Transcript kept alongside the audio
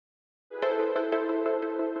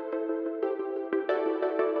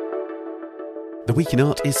The Week in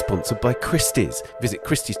Art is sponsored by Christie's. Visit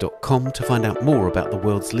christies.com to find out more about the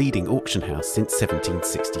world's leading auction house since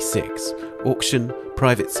 1766. Auction,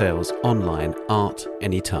 private sales, online, art,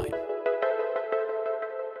 anytime.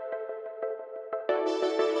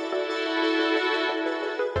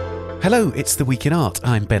 Hello, it's The Week in Art.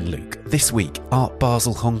 I'm Ben Luke. This week, Art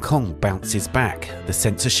Basel Hong Kong bounces back, the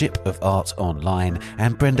censorship of art online,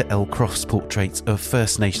 and Brenda L. Croft's portraits of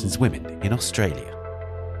First Nations women in Australia.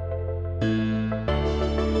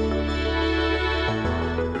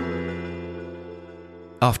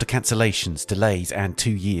 After cancellations, delays and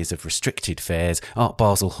 2 years of restricted fairs, Art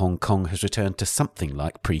Basel Hong Kong has returned to something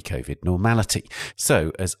like pre-COVID normality.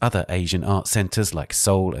 So, as other Asian art centres like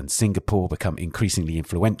Seoul and Singapore become increasingly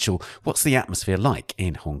influential, what's the atmosphere like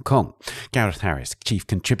in Hong Kong? Gareth Harris, Chief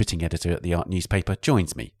Contributing Editor at the art newspaper,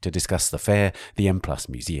 joins me to discuss the fair, the M+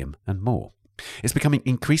 Museum and more. It's becoming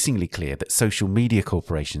increasingly clear that social media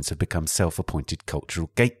corporations have become self-appointed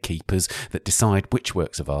cultural gatekeepers that decide which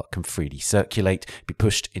works of art can freely circulate, be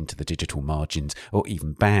pushed into the digital margins, or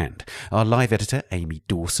even banned. Our live editor, Amy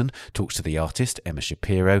Dawson, talks to the artist, Emma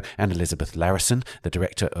Shapiro, and Elizabeth Larison, the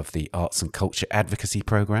director of the Arts and Culture Advocacy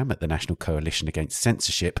Programme at the National Coalition Against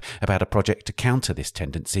Censorship, about a project to counter this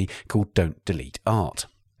tendency called Don't Delete Art.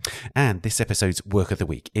 And this episode's Work of the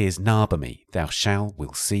Week is Nabami, Thou Shall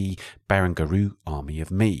Will See, Barangaroo, Army of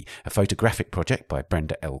Me, a photographic project by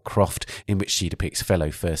Brenda L. Croft in which she depicts fellow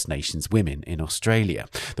First Nations women in Australia.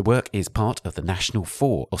 The work is part of the National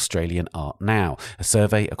for Australian Art Now, a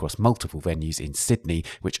survey across multiple venues in Sydney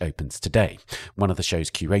which opens today. One of the show's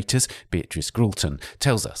curators, Beatrice Grulton,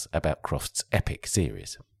 tells us about Croft's epic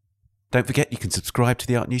series. Don't forget you can subscribe to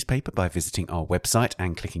the art newspaper by visiting our website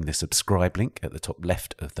and clicking the subscribe link at the top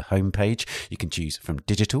left of the homepage. You can choose from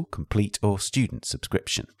digital, complete or student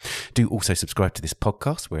subscription. Do also subscribe to this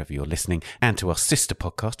podcast wherever you're listening and to our sister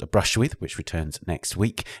podcast, A Brush With, which returns next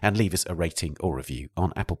week, and leave us a rating or review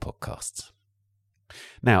on Apple Podcasts.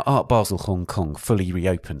 Now, Art Basel Hong Kong fully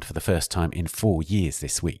reopened for the first time in 4 years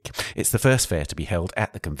this week. It's the first fair to be held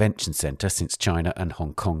at the convention centre since China and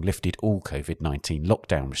Hong Kong lifted all COVID-19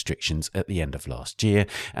 lockdown restrictions at the end of last year,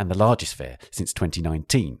 and the largest fair since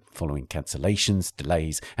 2019, following cancellations,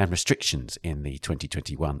 delays and restrictions in the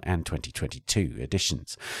 2021 and 2022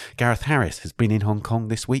 editions. Gareth Harris has been in Hong Kong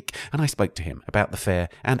this week, and I spoke to him about the fair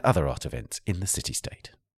and other art events in the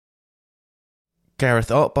city-state.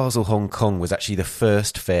 Gareth, Art Basel Hong Kong was actually the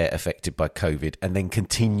first fair affected by COVID and then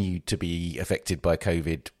continued to be affected by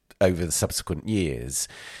COVID over the subsequent years.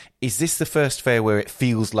 Is this the first fair where it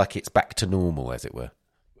feels like it's back to normal, as it were?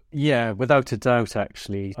 Yeah, without a doubt,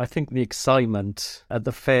 actually. I think the excitement at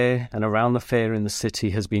the fair and around the fair in the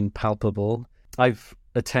city has been palpable. I've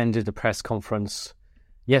attended a press conference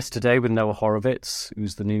yesterday with Noah Horowitz,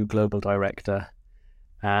 who's the new global director,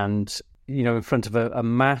 and, in front of a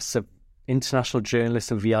mass of international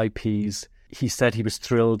journalists and VIPs, he said he was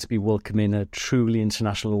thrilled to be welcoming a truly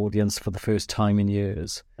international audience for the first time in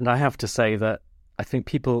years. And I have to say that I think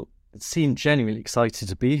people seem genuinely excited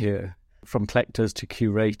to be here, from collectors to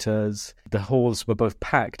curators. The halls were both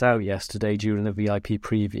packed out yesterday during the VIP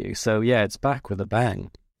preview. So yeah, it's back with a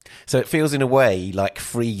bang. So it feels in a way like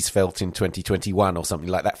Freeze felt in 2021 or something,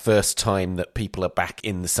 like that first time that people are back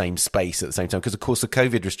in the same space at the same time. Because, of course, the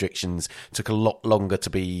COVID restrictions took a lot longer to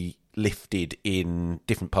be lifted in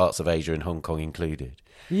different parts of Asia and Hong Kong included.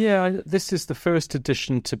 Yeah, this is the first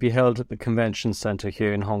edition to be held at the Convention Centre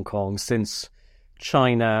here in Hong Kong since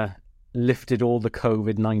China lifted all the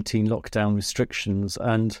COVID-19 lockdown restrictions.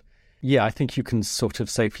 And yeah, I think you can sort of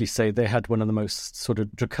safely say they had one of the most sort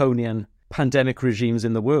of draconian pandemic regimes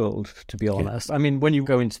in the world, to be honest. Yeah. I mean, when you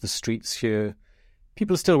go into the streets here,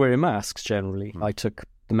 people are still wearing masks generally. I took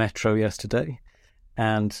the metro yesterday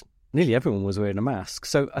and nearly everyone was wearing a mask.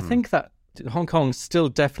 So I think that Hong Kong still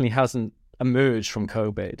definitely hasn't emerged from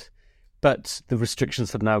COVID, but the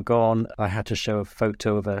restrictions have now gone. I had to show a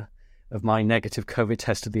photo of my negative COVID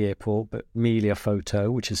test at the airport, but merely a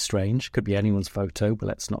photo, which is strange. Could be anyone's photo, but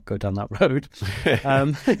let's not go down that road.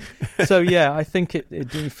 So yeah, I think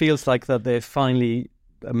it feels like that they're finally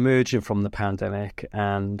emerging from the pandemic,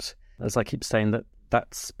 and as I keep saying,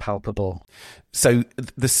 that's palpable. So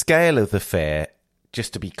the scale of the fair,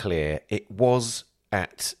 just to be clear, it was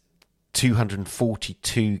at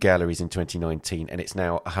 242 galleries in 2019, and it's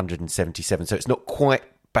now 177. So it's not quite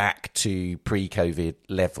back to pre-COVID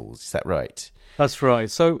levels. Is that right? That's right.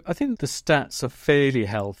 So I think the stats are fairly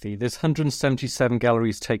healthy. There's 177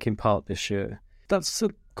 galleries taking part this year. That's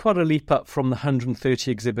quite a leap up from the 130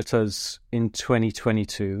 exhibitors in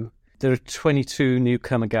 2022. There are 22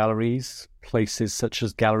 newcomer galleries, places such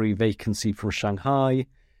as Gallery Vacancy from Shanghai,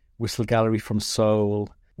 Whistle Gallery from Seoul,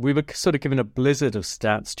 We were sort of given a blizzard of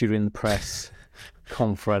stats during the press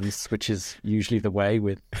conference, which is usually the way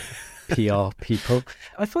with PR people.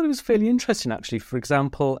 I thought it was fairly interesting, actually. For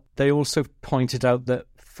example, they also pointed out that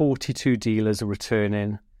 42 dealers are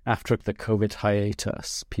returning after the COVID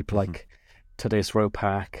hiatus, people like Tadeusz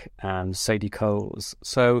Ropak and Sadie Coles.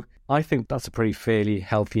 So I think that's a pretty fairly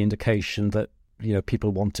healthy indication that, you know,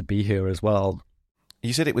 people want to be here as well.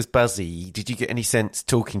 You said it was buzzy. Did you get any sense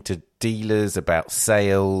talking to dealers about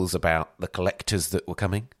sales, about the collectors that were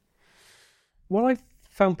coming? What I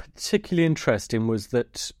found particularly interesting was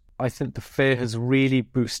that I think the fair has really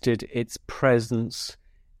boosted its presence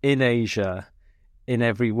in Asia in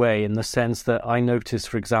every way, in the sense that I noticed,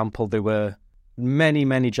 for example, there were many,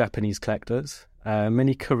 many Japanese collectors,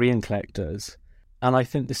 many Korean collectors. And I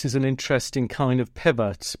think this is an interesting kind of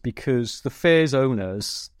pivot because the fair's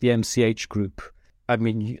owners, the MCH Group, I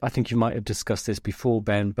mean, I think you might have discussed this before,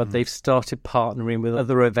 Ben, but they've started partnering with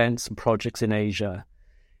other events and projects in Asia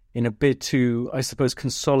in a bid to, I suppose,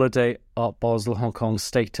 consolidate Art Basel Hong Kong's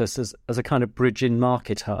status as a kind of bridging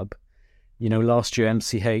market hub. You know, last year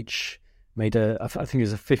MCH made I think it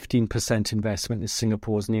was a 15% investment in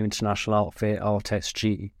Singapore's new international art fair, Art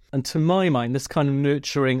SG. And to my mind, this kind of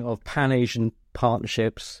nurturing of Pan-Asian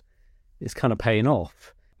partnerships is kind of paying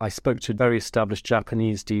off. I spoke to a very established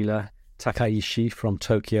Japanese dealer, Takaishi from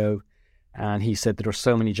Tokyo, and he said there are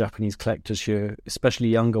so many Japanese collectors here, especially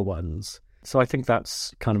younger ones. So I think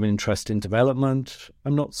that's kind of an interesting development.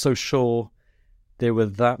 I'm not so sure there were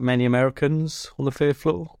that many Americans on the fair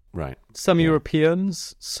floor. Right. Some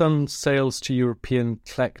Europeans, some sales to European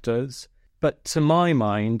collectors. But to my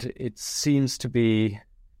mind, it seems to be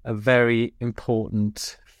a very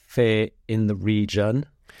important fair in the region.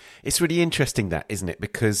 It's really interesting that, isn't it?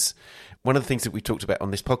 Because one of the things that we talked about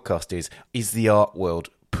on this podcast is the art world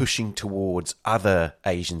pushing towards other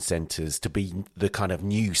Asian centres to be the kind of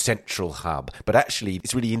new central hub. But actually,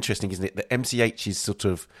 it's really interesting, isn't it, that MCH's sort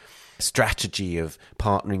of strategy of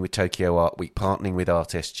partnering with Tokyo Art Week, partnering with Art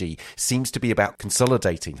SG, seems to be about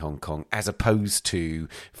consolidating Hong Kong as opposed to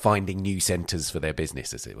finding new centres for their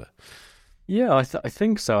business, as it were. Yeah, I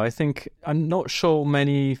think so. I'm not sure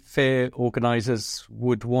many fair organisers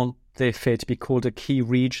would want their fair to be called a key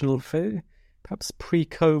regional fair. Perhaps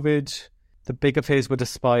pre-COVID, the bigger fairs would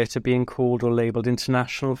aspire to being called or labelled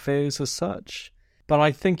international fairs as such. But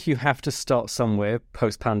I think you have to start somewhere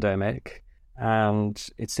post-pandemic. And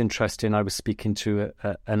it's interesting, I was speaking to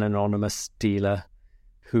an anonymous dealer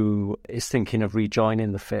who is thinking of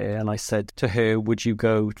rejoining the fair. And I said to her, would you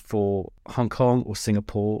go for Hong Kong or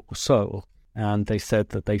Singapore or Seoul? And they said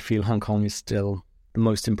that they feel Hong Kong is still the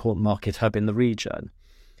most important market hub in the region.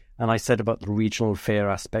 And I said about the regional fair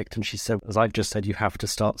aspect, and she said, as I've just said, you have to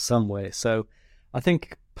start somewhere. So I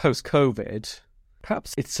think post-COVID,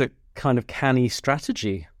 perhaps it's a kind of canny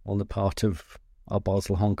strategy on the part of Art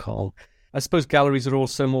Basel Hong Kong. I suppose galleries are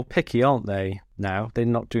also more picky, aren't they, now? They're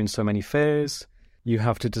not doing so many fairs. You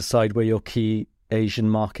have to decide where your key Asian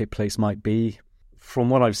marketplace might be. From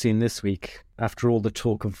what I've seen this week, after all the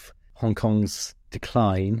talk of Hong Kong's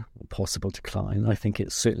decline, or possible decline, I think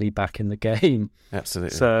it's certainly back in the game.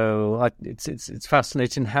 Absolutely. So it's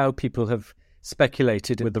fascinating how people have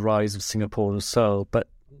speculated with the rise of Singapore and Seoul, but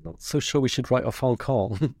not so sure we should write off Hong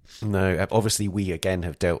Kong. No, obviously we again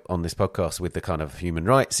have dealt on this podcast with the kind of human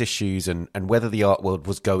rights issues and whether the art world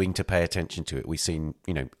was going to pay attention to it. We've seen,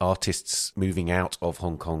 you know, artists moving out of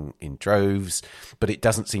Hong Kong in droves, but it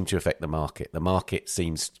doesn't seem to affect the market. The market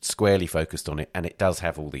seems squarely focused on it, and it does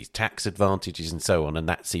have all these tax advantages and so on, and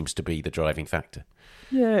that seems to be the driving factor.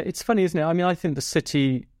 Yeah, it's funny, isn't it? I mean, I think the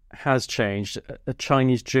city has changed. A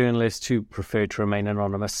Chinese journalist who preferred to remain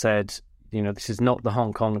anonymous said, you know, this is not the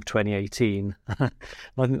Hong Kong of 2018. I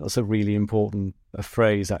think that's a really important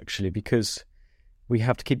phrase, actually, because we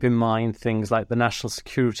have to keep in mind things like the national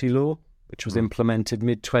security law, which was implemented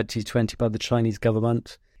mid-2020 by the Chinese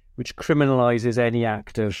government, which criminalises any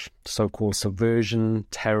act of so-called subversion,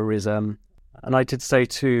 terrorism. And I did say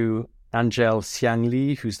to Angel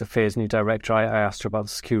Xiangli, who's the fair's new director, I asked her about the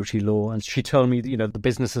security law, and she told me that, you know, the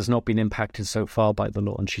business has not been impacted so far by the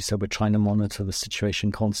law, and she said we're trying to monitor the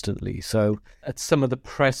situation constantly. So at some of the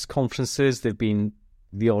press conferences, there have been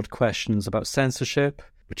the odd questions about censorship,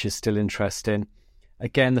 which is still interesting.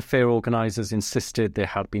 Again, the fair organisers insisted there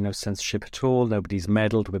had been no censorship at all. Nobody's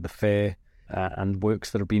meddled with the fair and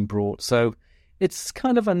works that have been brought. So it's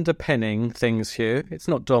kind of underpinning things here. It's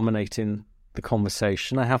not dominating the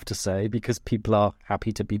conversation, I have to say, because people are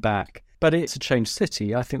happy to be back. But it's a changed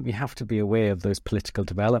city. I think we have to be aware of those political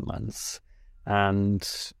developments. And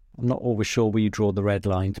I'm not always sure where you draw the red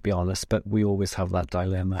line, to be honest, but we always have that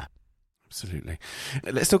dilemma. Absolutely.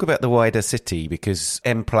 Let's talk about the wider city, because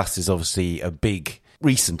M Plus is obviously a big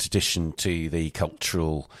recent addition to the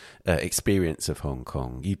cultural experience of Hong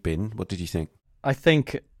Kong. You've been. What did you think? I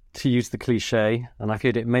think, to use the cliche, and I've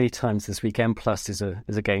heard it many times this week, M Plus is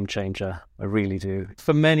a game changer. I really do.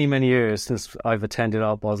 For many, many years since I've attended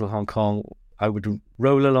Art Basel Hong Kong, I would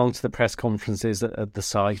roll along to the press conferences at the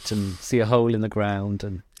site and see a hole in the ground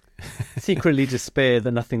and secretly despair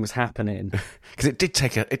that nothing was happening. Because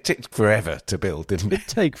it took forever to build, didn't it? It did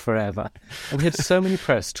take forever. And we had so many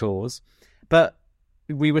press tours. But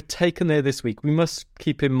we were taken there this week. We must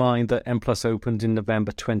keep in mind that M Plus opened in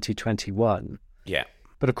November 2021. Yeah.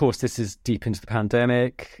 But of course, this is deep into the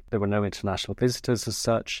pandemic. There were no international visitors as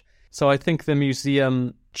such. So I think the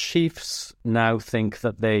museum chiefs now think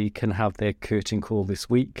that they can have their curtain call this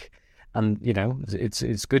week. And, you know,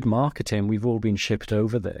 it's good marketing. We've all been shipped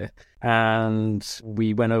over there. And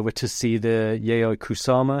we went over to see the Yayoi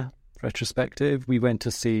Kusama retrospective. We went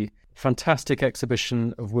to see a fantastic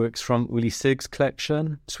exhibition of works from Uli Sig's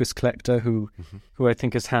collection, Swiss collector who I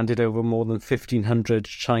think has handed over more than 1,500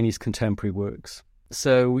 Chinese contemporary works.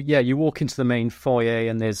 So, yeah, you walk into the main foyer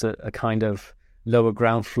and there's a kind of lower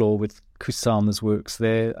ground floor with Kusama's works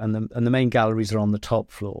there, and the main galleries are on the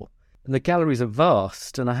top floor. And the galleries are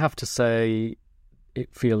vast, and I have to say it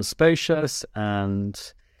feels spacious and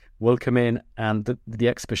welcoming, and the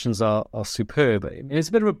exhibitions are superb. I mean, it's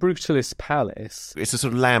a bit of a brutalist palace. It's a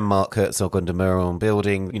sort of landmark Herzog und de Meuron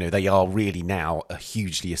building. You know, they are really now a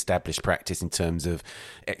hugely established practice in terms of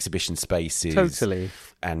exhibition spaces. Totally.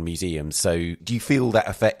 And museums. So do you feel that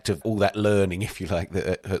effect of all that learning, if you like,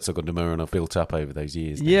 that Herzog und de Meuron have built up over those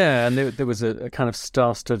years now? Yeah, and there was a kind of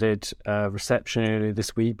star-studded reception earlier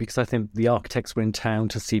this week, because I think the architects were in town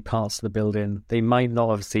to see parts of the building they might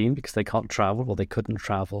not have seen because they can't travel or they couldn't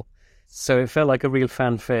travel. So it felt like a real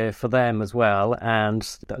fanfare for them as well. And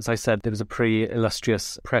as I said, there was a pretty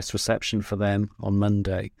illustrious press reception for them on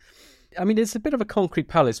Monday. I mean, it's a bit of a concrete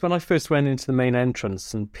palace. When I first went into the main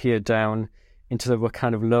entrance and peered down into the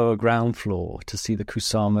kind of lower ground floor to see the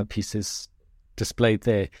Kusama pieces displayed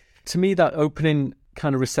there, to me that opening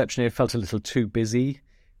kind of reception area felt a little too busy.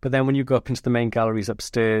 But then when you go up into the main galleries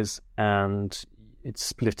upstairs, and it's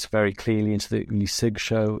split very clearly into the Uli Sig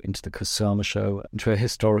show, into the Kusama show, into a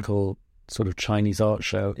historical sort of Chinese art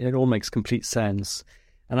show, it all makes complete sense.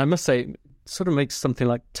 And I must say, it sort of makes something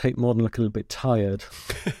like Tate Modern look a little bit tired.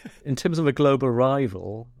 In terms of a global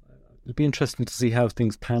rival, it'll be interesting to see how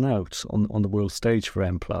things pan out on the world stage for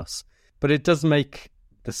M+. But it does make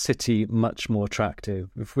the city much more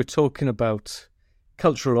attractive. If we're talking about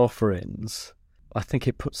cultural offerings, I think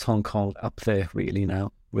it puts Hong Kong up there really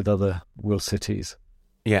now with other world cities.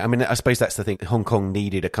 Yeah, I mean, I suppose that's the thing. Hong Kong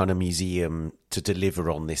needed a kind of museum to deliver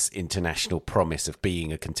on this international promise of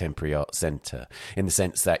being a contemporary art centre, in the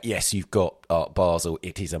sense that, yes, you've got Art Basel,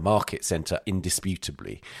 it is a market centre,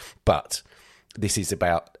 indisputably, but this is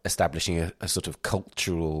about establishing a sort of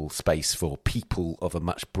cultural space for people of a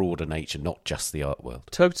much broader nature, not just the art world.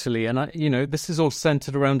 Totally. And, this is all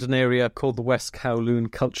centred around an area called the West Kowloon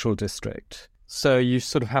Cultural District. So you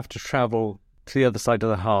sort of have to travel to the other side of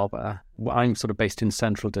the harbour. I'm sort of based in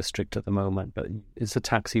Central District at the moment, but it's a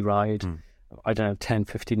taxi ride. I don't know, 10,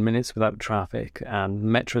 15 minutes without traffic, and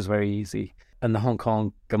metro is very easy. And the Hong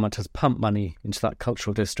Kong government has pumped money into that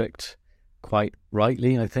cultural district quite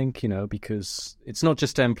rightly, I think, because it's not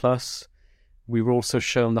just M+. We were also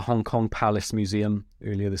shown the Hong Kong Palace Museum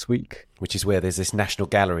earlier this week. Which is where there's this National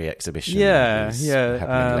Gallery exhibition.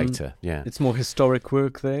 Happening later. Yeah. It's more historic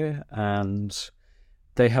work there, and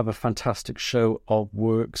they have a fantastic show of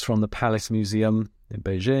works from the Palace Museum in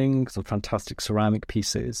Beijing, some fantastic ceramic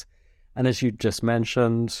pieces. And as you just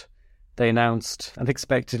mentioned, they announced,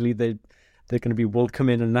 unexpectedly, they're going to be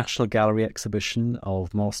welcoming a National Gallery exhibition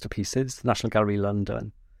of masterpieces, National Gallery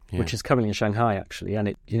London, which is currently in Shanghai, actually. And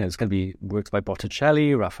it's going to be works by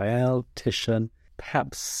Botticelli, Raphael, Titian.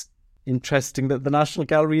 Perhaps interesting that the National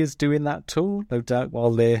Gallery is doing that too, no doubt,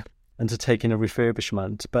 while they're undertaking a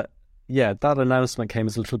refurbishment. But yeah, that announcement came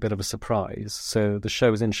as a little bit of a surprise. So the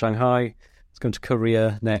show is in Shanghai, it's going to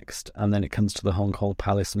Korea next, and then it comes to the Hong Kong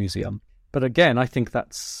Palace Museum. But again, I think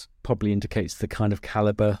that's probably indicates the kind of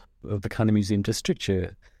calibre of the kind of museum district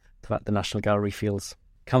here. The fact the National Gallery feels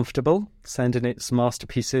comfortable sending its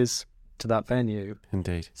masterpieces to that venue.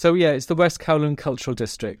 Indeed. So yeah, it's the West Kowloon Cultural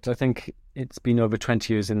District. I think it's been over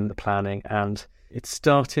 20 years in the planning, and it's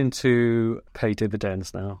starting to pay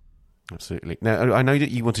dividends now. Absolutely. Now, I know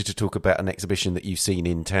that you wanted to talk about an exhibition that you've seen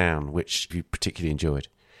in town, which you particularly enjoyed.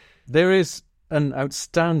 There is an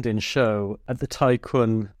outstanding show at the Tai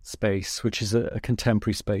Kwun space, which is a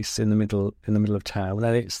contemporary space in the middle of town.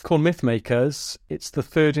 And it's called Mythmakers. It's the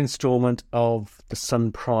third instalment of the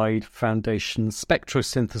Sun Pride Foundation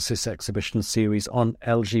Spectrosynthesis exhibition series on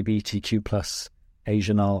LGBTQ plus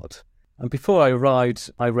Asian art. And before I arrived,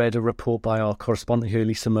 I read a report by our correspondent here,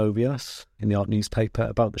 Lisa Movius, in the art newspaper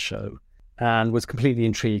about the show, and was completely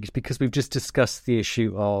intrigued because we've just discussed the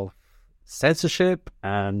issue of censorship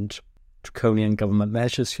and draconian government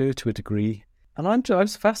measures here to a degree. And I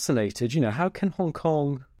was fascinated, how can Hong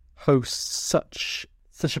Kong host such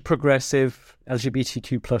a progressive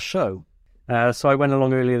LGBTQ plus show? So I went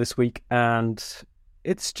along earlier this week, and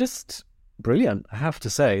it's just brilliant, I have to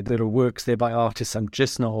say. There are works there by artists I'm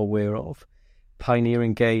just not aware of,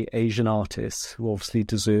 pioneering gay Asian artists who obviously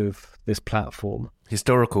deserve this platform.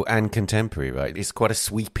 Historical and contemporary, right? It's quite a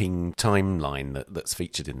sweeping timeline that's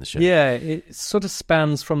featured in the show. Yeah, it sort of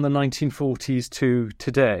spans from the 1940s to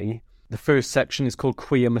today. The first section is called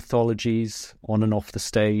Queer Mythologies on and off the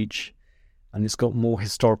stage, and it's got more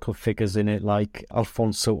historical figures in it, like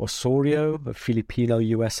Alfonso Osorio, a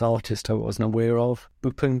Filipino-US artist I wasn't aware of,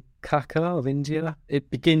 Bhupen Kaka of India. It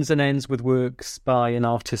begins and ends with works by an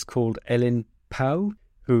artist called Ellen Pao,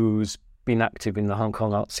 who's been active in the Hong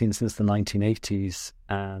Kong art scene since the 1980s,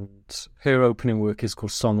 and her opening work is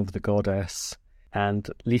called Song of the Goddess. And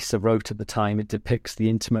Lisa wrote at the time, it depicts the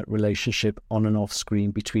intimate relationship on and off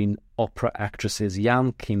screen between opera actresses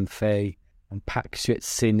Yan Kim Fei and Pak Sue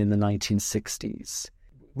Sin in the 1960s.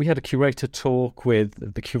 We had a curator talk with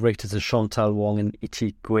the curators of Chantal Wong and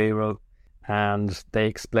Iti Guerrero, and they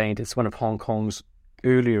explained it's one of Hong Kong's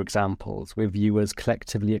earlier examples where viewers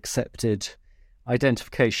collectively accepted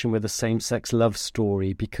identification with a same-sex love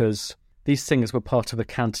story because these singers were part of a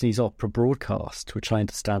Cantonese opera broadcast, which I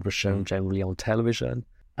understand was shown generally on television.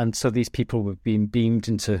 And so these people were being beamed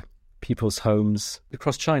into people's homes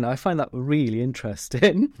across China. I find that really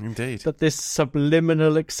interesting. Indeed. That this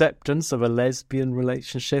subliminal acceptance of a lesbian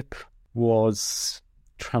relationship was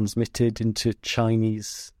transmitted into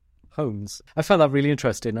Chinese homes. I found that really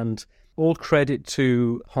interesting, and all credit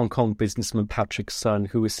to Hong Kong businessman Patrick Sun,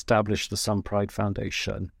 who established the Sun Pride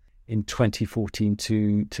Foundation in 2014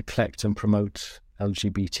 to collect and promote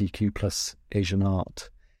LGBTQ plus Asian art.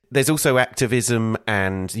 There's also activism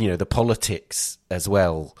and, the politics as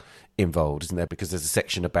well involved, isn't there? Because there's a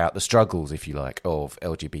section about the struggles, if you like, of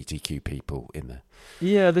LGBTQ people in there.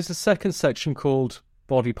 Yeah, there's a second section called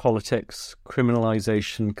Body Politics,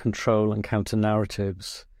 Criminalisation, Control and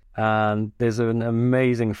Counter-Narratives. And there's an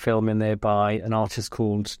amazing film in there by an artist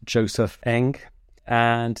called Joseph Eng.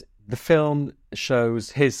 And the film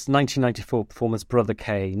shows his 1994 performance, Brother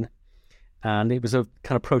Kane. And it was a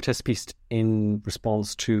kind of protest piece in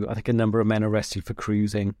response to, I think, a number of men arrested for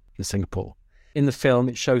cruising in Singapore. In the film,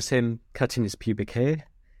 it shows him cutting his pubic hair,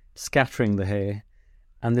 scattering the hair.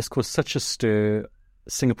 And this caused such a stir.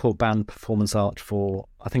 Singapore banned performance art for,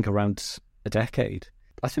 I think, around a decade.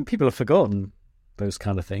 I think people have forgotten those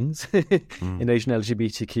kind of things in Asian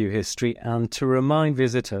LGBTQ history, and to remind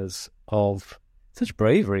visitors of such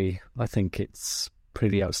bravery, I think it's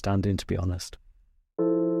pretty outstanding, to be honest.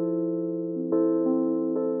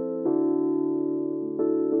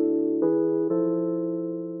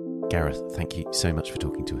 Gareth, thank you so much for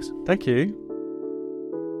talking to us. Thank you.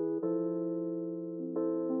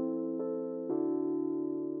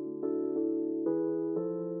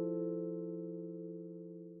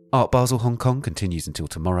 Art Basel Hong Kong continues until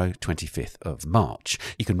tomorrow, 25th of March.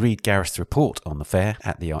 You can read Gareth's report on the fair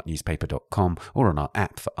at theartnewspaper.com or on our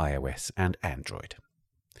app for iOS and Android.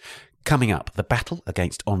 Coming up, the battle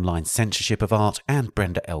against online censorship of art and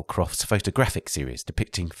Brenda L. Croft's photographic series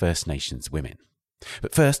depicting First Nations women.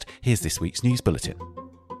 But first, here's this week's news bulletin.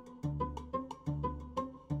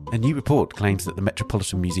 A new report claims that the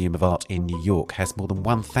Metropolitan Museum of Art in New York has more than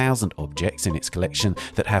 1,000 objects in its collection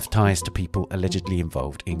that have ties to people allegedly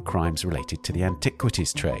involved in crimes related to the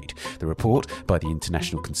antiquities trade. The report, by the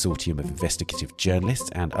International Consortium of Investigative Journalists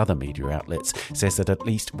and other media outlets, says that at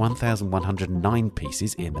least 1,109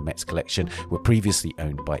 pieces in the Met's collection were previously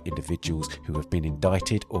owned by individuals who have been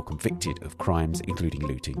indicted or convicted of crimes including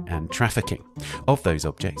looting and trafficking. Of those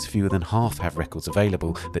objects, fewer than half have records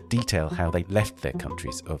available that detail how they left their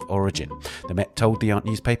countries of origin. The Met told the Art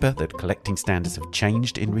newspaper that collecting standards have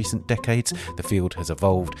changed in recent decades, the field has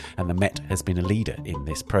evolved, and the Met has been a leader in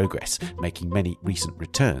this progress, making many recent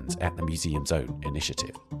returns at the museum's own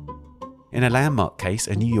initiative. In a landmark case,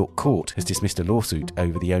 a New York court has dismissed a lawsuit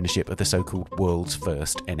over the ownership of the so-called world's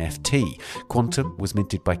first NFT. Quantum was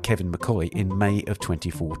minted by Kevin McCoy in May of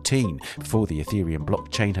 2014, before the Ethereum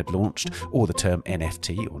blockchain had launched or the term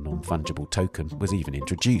NFT, or non-fungible token, was even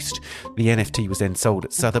introduced. The NFT was then sold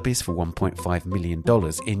at Sotheby's for $1.5 million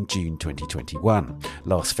in June 2021.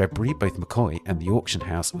 Last February, both McCoy and the auction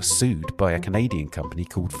house were sued by a Canadian company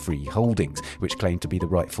called Free Holdings, which claimed to be the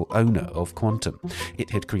rightful owner of Quantum. It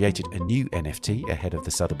had created a new NFT ahead of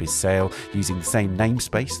the Sotheby's sale, using the same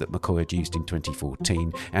namespace that McCoy had used in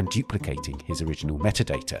 2014 and duplicating his original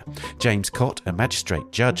metadata. James Cott, a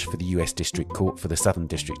magistrate judge for the US District Court for the Southern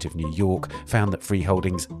District of New York, found that Free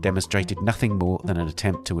Holdings demonstrated nothing more than an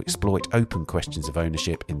attempt to exploit open questions of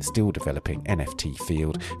ownership in the still developing NFT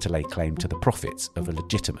field to lay claim to the profits of a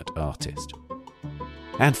legitimate artist.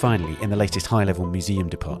 And finally, in the latest high-level museum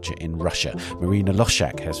departure in Russia, Marina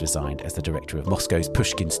Loshak has resigned as the director of Moscow's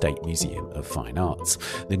Pushkin State Museum of Fine Arts.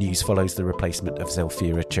 The news follows the replacement of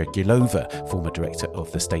Zelfira Chergilova, former director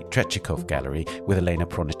of the State Tretyakov Gallery, with Elena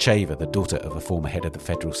Pronicheva, the daughter of a former head of the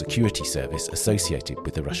Federal Security Service associated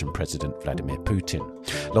with the Russian President Vladimir Putin.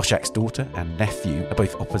 Loshak's daughter and nephew are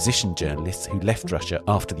both opposition journalists who left Russia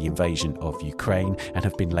after the invasion of Ukraine and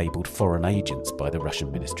have been labelled foreign agents by the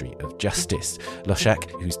Russian Ministry of Justice. Loshak,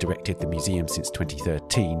 who's directed the museum since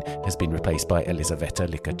 2013, has been replaced by Elizaveta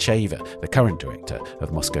Likacheva, the current director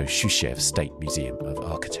of Moscow's Shushev State Museum of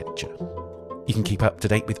Architecture. You can keep up to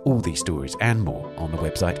date with all these stories and more on the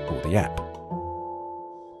website or the app.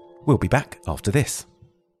 We'll be back after this.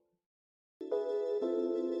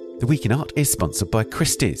 The Week in Art is sponsored by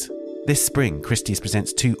Christie's. This spring, Christie's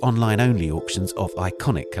presents 2 online-only auctions of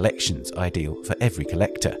iconic collections, ideal for every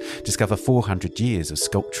collector. Discover 400 years of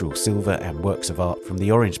sculptural silver and works of art from the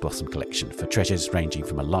Orange Blossom collection for treasures ranging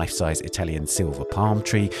from a life-size Italian silver palm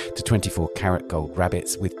tree to 24-carat gold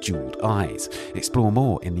rabbits with jewelled eyes. Explore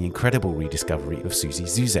more in the incredible rediscovery of Susie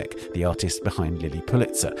Zuzek, the artist behind Lily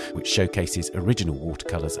Pulitzer, which showcases original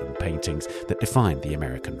watercolours and paintings that define the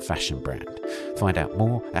American fashion brand. Find out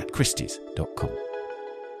more at christies.com.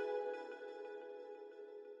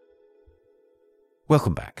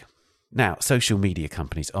 Welcome back. Now, social media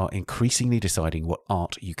companies are increasingly deciding what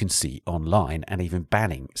art you can see online and even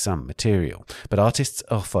banning some material. But artists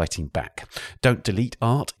are fighting back. Don't Delete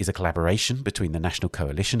Art is a collaboration between the National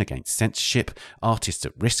Coalition Against Censorship, Artists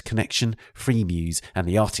at Risk Connection, Free Muse, and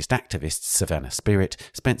the artist activists Savannah Spirit,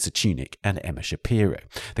 Spencer Tunick, and Emma Shapiro.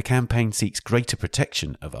 The campaign seeks greater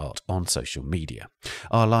protection of art on social media.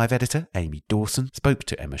 Our live editor, Amy Dawson, spoke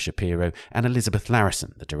to Emma Shapiro and Elizabeth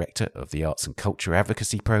Larison, the director of the Arts and Culture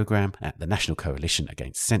Advocacy Programme at the National Coalition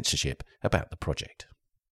Against Censorship, about the project.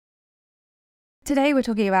 Today we're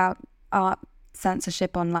talking about art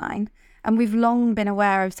censorship online, and we've long been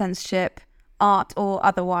aware of censorship, art or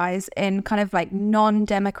otherwise, in kind of like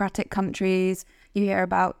non-democratic countries. You hear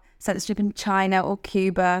about censorship in China or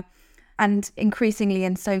Cuba, and increasingly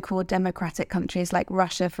in so-called democratic countries like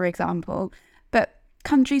Russia, for example. But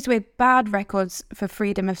countries with bad records for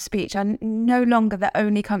freedom of speech are no longer the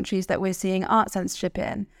only countries that we're seeing art censorship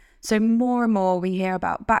in. So more and more we hear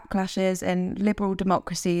about backlashes in liberal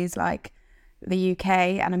democracies like the UK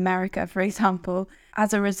and America, for example,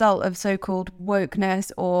 as a result of so-called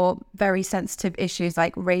wokeness or very sensitive issues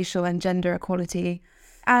like racial and gender equality.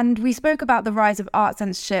 And we spoke about the rise of art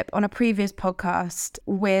censorship on a previous podcast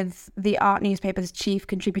with the art newspaper's chief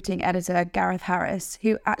contributing editor, Gareth Harris,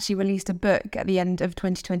 who actually released a book at the end of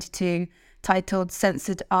 2022 titled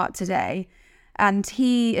Censored Art Today. And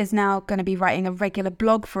he is now going to be writing a regular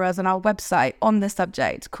blog for us on our website on the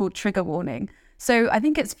subject called Trigger Warning. So I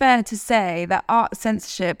think it's fair to say that art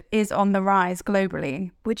censorship is on the rise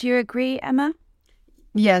globally. Would you agree, Emma?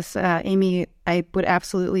 Yes, Amy, I would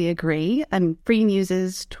absolutely agree. Free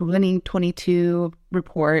Muse's 2022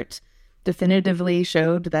 report definitively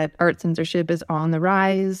showed that art censorship is on the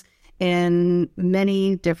rise in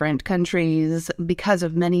many different countries because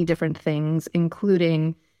of many different things,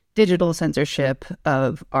 including digital censorship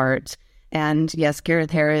of art. And yes,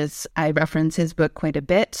 Gareth Harris, I reference his book quite a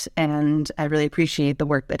bit, and I really appreciate the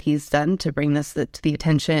work that he's done to bring this to the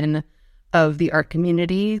attention of the art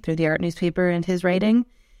community through the art newspaper and his writing.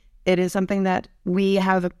 It is something that we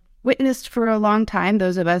have witnessed for a long time,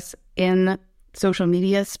 those of us in social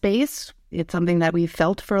media space. It's something that we've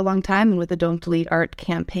felt for a long time, and with the Don't Delete Art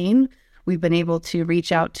campaign, we've been able to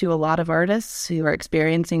reach out to a lot of artists who are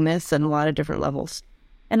experiencing this at a lot of different levels.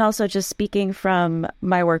 And also, just speaking from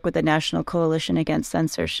my work with the National Coalition Against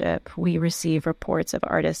Censorship, we receive reports of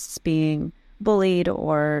artists being bullied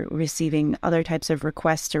or receiving other types of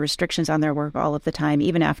requests or restrictions on their work all of the time,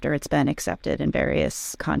 even after it's been accepted in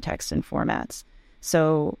various contexts and formats.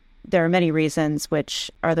 So there are many reasons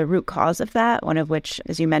which are the root cause of that, one of which,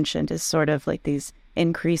 as you mentioned, is sort of like these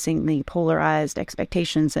increasingly polarized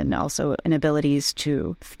expectations and also inabilities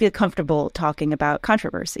to feel comfortable talking about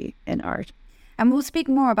controversy in art. And we'll speak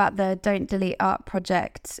more about the Don't Delete Art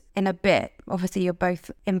project in a bit. Obviously, you're both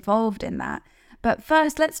involved in that. But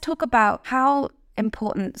first, let's talk about how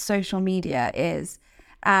important social media is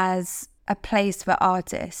as a place for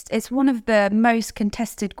artists. It's one of the most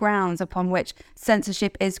contested grounds upon which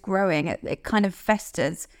censorship is growing. It kind of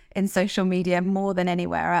festers in social media more than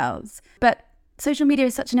anywhere else. But social media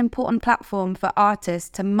is such an important platform for artists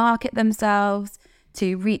to market themselves,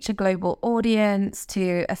 to reach a global audience,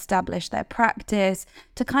 to establish their practice,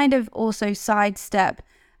 to kind of also sidestep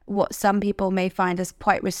what some people may find as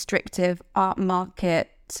quite restrictive art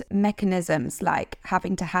market mechanisms, like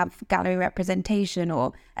having to have gallery representation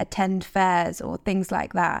or attend fairs or things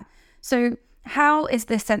like that. So how is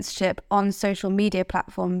this censorship on social media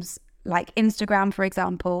platforms like Instagram, for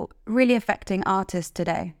example, really affecting artists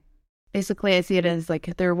today? Basically, I see it as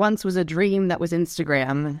like there once was a dream that was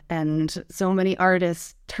Instagram, and so many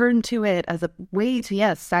artists turned to it as a way to,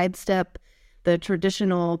 yes, sidestep the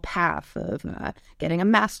traditional path of getting a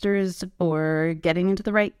master's or getting into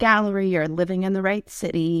the right gallery or living in the right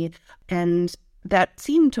city. And that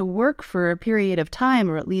seemed to work for a period of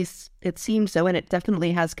time, or at least it seemed so, and it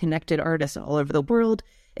definitely has connected artists all over the world.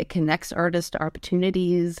 It connects artists to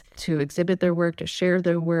opportunities to exhibit their work, to share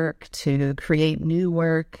their work, to create new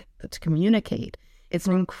work, to communicate. It's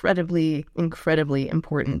an incredibly, incredibly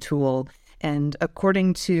important tool. And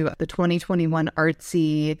according to the 2021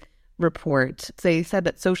 Artsy report, they said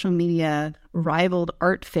that social media rivaled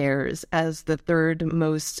art fairs as the third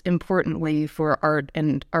most important way for art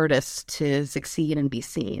and artists to succeed and be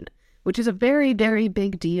seen, which is a very, very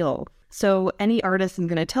big deal. So any artist is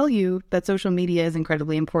going to tell you that social media is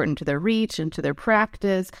incredibly important to their reach and to their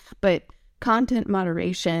practice, but content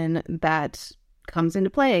moderation that comes into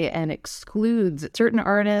play and excludes certain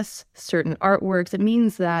artists, certain artworks, it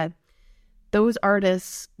means that those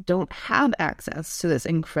artists don't have access to this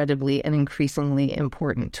incredibly and increasingly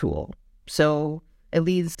important tool. So it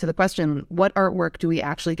leads to the question, what artwork do we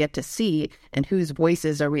actually get to see and whose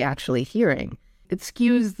voices are we actually hearing? It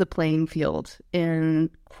skews the playing field in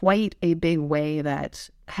quite a big way that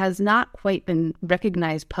has not quite been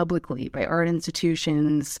recognized publicly by art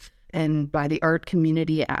institutions and by the art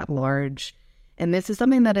community at large. And this is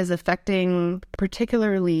something that is affecting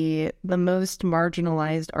particularly the most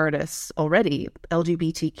marginalized artists already,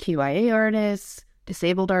 LGBTQIA artists,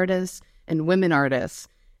 disabled artists, and women artists.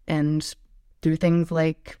 And through things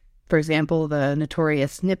like, for example, the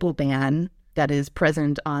notorious nipple ban that is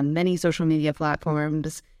present on many social media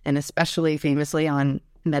platforms, and especially famously on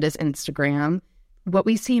Meta's Instagram. What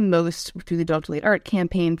we see most through the Don't Delete Art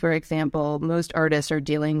campaign, for example, most artists are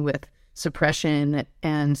dealing with suppression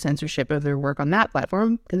and censorship of their work on that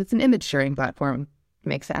platform because it's an image sharing platform.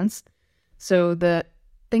 Makes sense. So the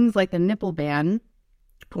things like the nipple ban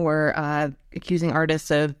or accusing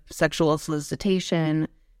artists of sexual solicitation,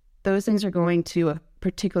 those things are going to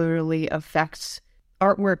particularly affect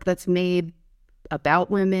artwork that's made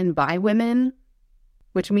about women by women,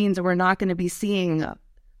 which means we're not going to be seeing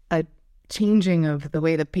a changing of the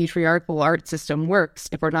way the patriarchal art system works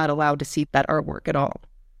if we're not allowed to see that artwork at all.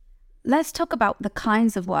 Let's talk about the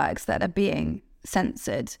kinds of works that are being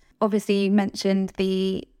censored. Obviously, you mentioned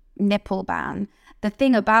the nipple ban. The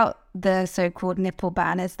thing about the so-called nipple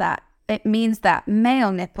ban is that it means that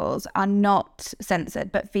male nipples are not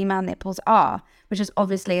censored, but female nipples are, which is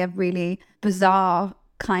obviously a really bizarre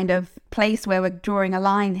kind of place where we're drawing a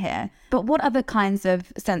line here. But what other kinds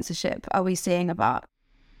of censorship are we seeing of art?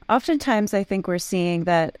 Oftentimes, I think we're seeing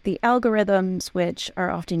that the algorithms, which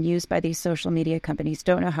are often used by these social media companies,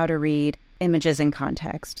 don't know how to read images in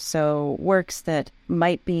context. So works that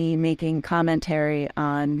might be making commentary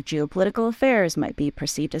on geopolitical affairs might be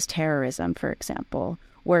perceived as terrorism, for example.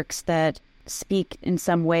 Works that speak in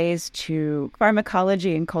some ways to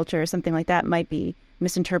pharmacology and culture or something like that might be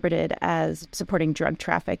misinterpreted as supporting drug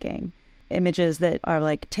trafficking. Images that are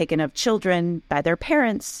like taken of children by their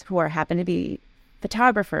parents who happen to be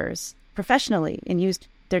photographers professionally and used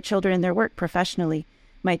their children in their work professionally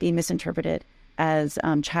might be misinterpreted as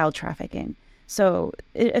child trafficking. So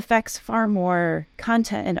it affects far more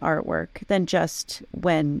content and artwork than just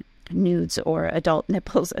when nudes or adult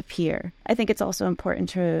nipples appear. I think it's also important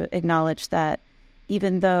to acknowledge that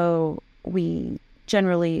even though we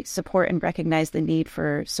generally support and recognize the need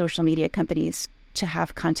for social media companies to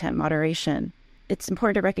have content moderation, it's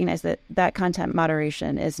important to recognize that that content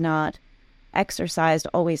moderation is not exercised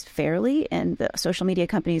always fairly, and the social media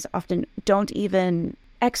companies often don't even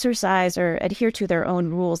exercise or adhere to their own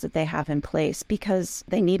rules that they have in place because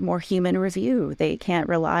they need more human review. They can't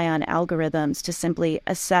rely on algorithms to simply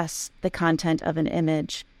assess the content of an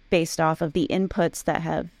image based off of the inputs that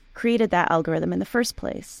have created that algorithm in the first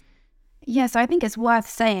place. Yes, I think it's worth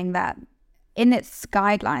saying that in its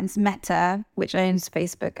guidelines, Meta, which owns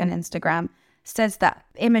Facebook and Instagram, says that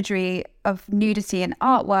imagery of nudity and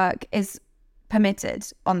artwork is permitted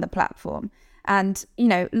on the platform. And,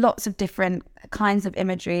 lots of different kinds of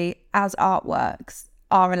imagery as artworks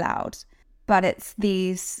are allowed. But it's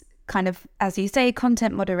these kind of, as you say,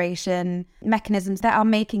 content moderation mechanisms that are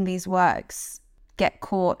making these works get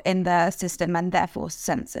caught in the system and therefore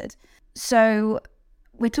censored. So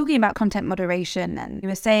we're talking about content moderation, and you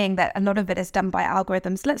were saying that a lot of it is done by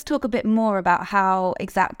algorithms. Let's talk a bit more about how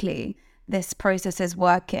exactly this process is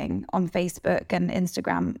working on Facebook and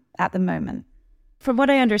Instagram at the moment. From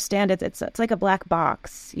what I understand, it's like a black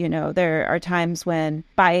box. There are times when,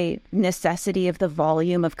 by necessity of the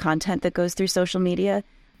volume of content that goes through social media,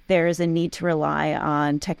 there is a need to rely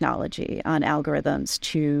on technology, on algorithms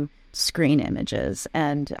to screen images.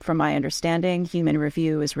 And from my understanding, human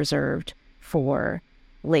review is reserved for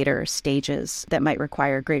later stages that might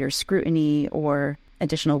require greater scrutiny or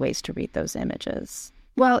additional ways to read those images.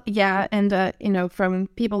 Well, yeah. And, from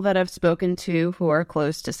people that I've spoken to who are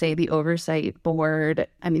close to, say, the oversight board,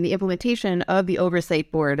 the implementation of the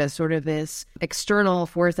oversight board as sort of this external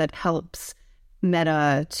force that helps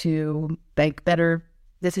Meta to make better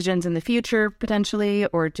decisions in the future, potentially,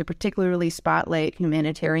 or to particularly spotlight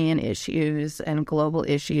humanitarian issues and global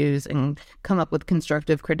issues and come up with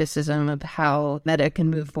constructive criticism of how Meta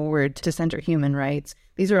can move forward to center human rights.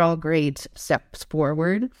 These are all great steps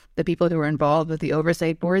forward. The people who are involved with the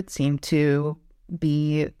oversight board seem to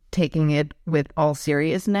be taking it with all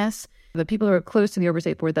seriousness. The people who are close to the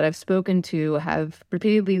oversight board that I've spoken to have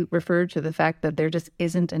repeatedly referred to the fact that there just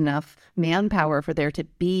isn't enough manpower for there to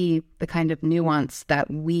be the kind of nuance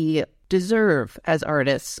that we deserve as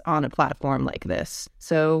artists on a platform like this.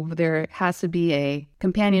 So there has to be a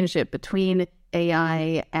companionship between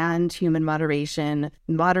AI and human moderation.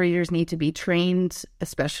 Moderators need to be trained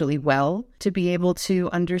especially well to be able to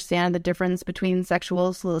understand the difference between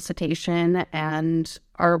sexual solicitation and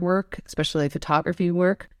artwork, especially photography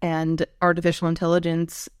work, and artificial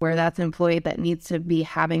intelligence, where that's employed, that needs to be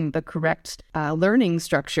having the correct learning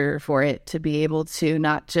structure for it to be able to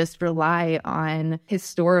not just rely on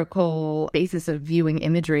historical basis of viewing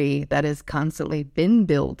imagery that has constantly been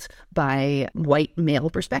built by white male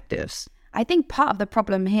perspectives. I think part of the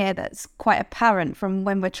problem here that's quite apparent from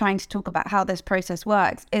when we're trying to talk about how this process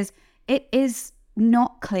works is it is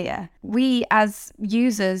not clear. We as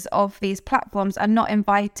users of these platforms are not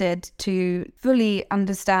invited to fully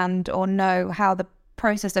understand or know how the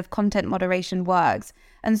process of content moderation works.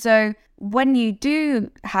 And so when you do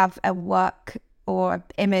have a work or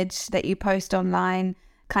image that you post online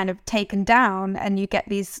kind of taken down and you get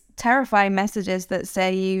these terrifying messages that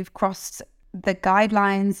say you've crossed the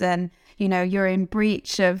guidelines and you're in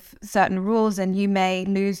breach of certain rules and you may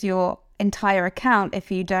lose your entire account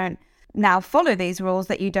if you don't now follow these rules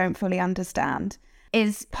that you don't fully understand,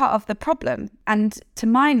 is part of the problem. And to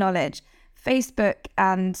my knowledge, Facebook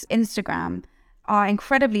and Instagram are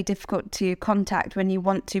incredibly difficult to contact when you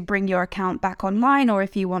want to bring your account back online or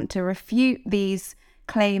if you want to refute these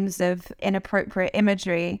claims of inappropriate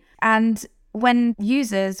imagery. And when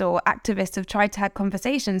users or activists have tried to have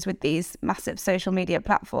conversations with these massive social media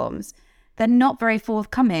platforms, they're not very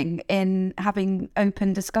forthcoming in having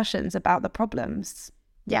open discussions about the problems.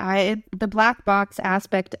 Yeah, the black box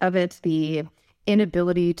aspect of it, the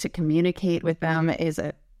inability to communicate with them is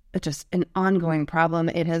just an ongoing problem.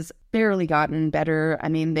 It has barely gotten better.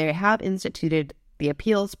 They have instituted the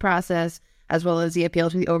appeals process as well as the appeal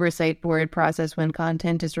to the oversight board process when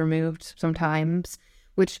content is removed sometimes,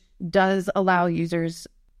 which does allow users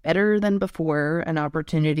better than before an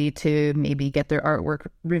opportunity to maybe get their artwork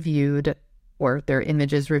reviewed or their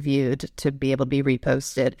images reviewed to be able to be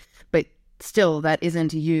reposted. But still, that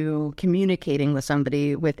isn't you communicating with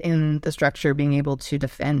somebody within the structure, being able to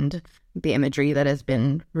defend the imagery that has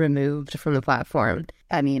been removed from the platform.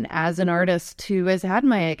 As an artist who has had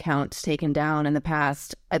my account taken down in the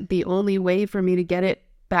past, the only way for me to get it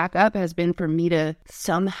back up has been for me to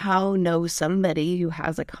somehow know somebody who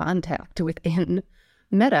has a contact within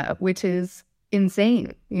Meta, which is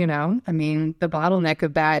insane, the bottleneck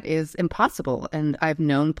of that is impossible. And I've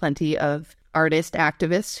known plenty of artist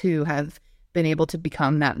activists who have been able to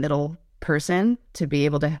become that middle person to be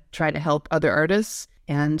able to try to help other artists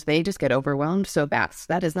and they just get overwhelmed so fast.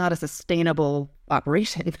 That is not a sustainable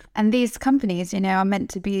operation. And these companies, are meant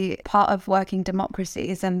to be part of working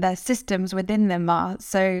democracies, and their systems within them are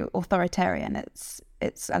so authoritarian.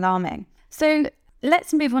 It's alarming. So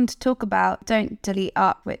let's move on to talk about Don't Delete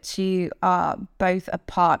Art, which you are both a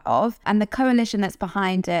part of, and the coalition that's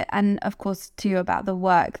behind it, and of course too about the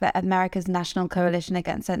work that America's National Coalition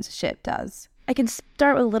Against Censorship does. I can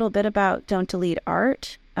start with a little bit about Don't Delete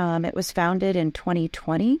Art. It was founded in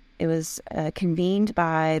 2020. It was convened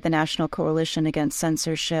by the National Coalition Against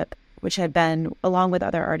Censorship, which had been, along with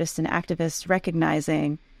other artists and activists,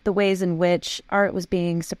 recognizing the ways in which art was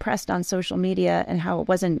being suppressed on social media and how it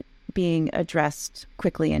wasn't being addressed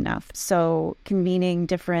quickly enough. So convening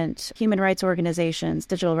different human rights organizations,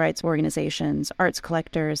 digital rights organizations, arts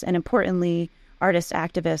collectors, and importantly, artist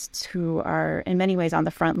activists who are in many ways on the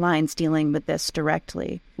front lines dealing with this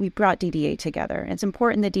directly. We brought DDA together. It's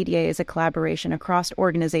important that DDA is a collaboration across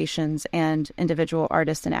organizations and individual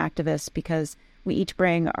artists and activists because we each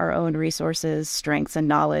bring our own resources, strengths, and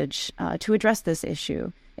knowledge to address this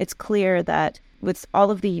issue. It's clear that with all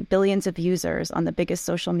of the billions of users on the biggest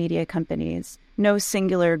social media companies, no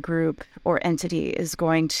singular group or entity is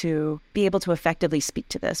going to be able to effectively speak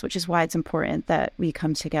to this, which is why it's important that we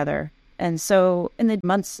come together. And so in the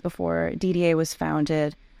months before DDA was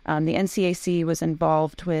founded, the NCAC was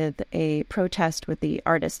involved with a protest with the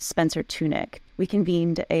artist Spencer Tunick. We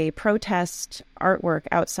convened a protest artwork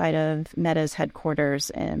outside of Meta's headquarters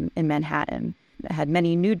in Manhattan. It had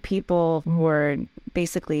many nude people who were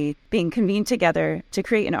basically being convened together to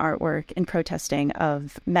create an artwork in protesting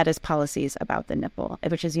of Meta's policies about the nipple,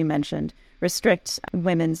 which, as you mentioned, restrict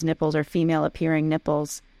women's nipples or female-appearing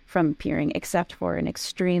nipples from appearing except for in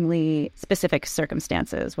extremely specific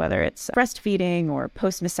circumstances, whether it's breastfeeding or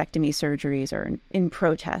post-mastectomy surgeries or in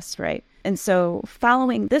protests, right? And so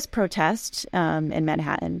following this protest in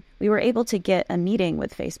Manhattan, we were able to get a meeting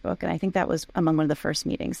with Facebook. And I think that was among one of the first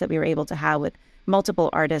meetings that we were able to have with multiple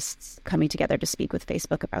artists coming together to speak with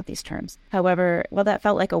Facebook about these terms. However, while that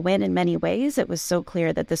felt like a win in many ways, it was so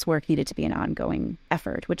clear that this work needed to be an ongoing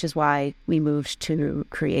effort, which is why we moved to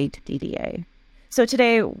create DDA. So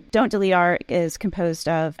today, Don't Delete Art is composed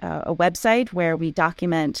of a website where we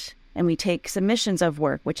document and we take submissions of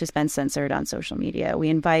work which has been censored on social media. We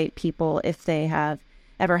invite people, if they have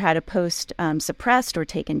ever had a post suppressed or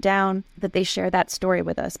taken down, that they share that story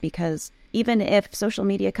with us, because even if social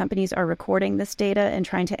media companies are recording this data and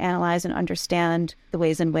trying to analyze and understand the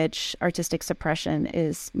ways in which artistic suppression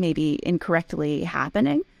is maybe incorrectly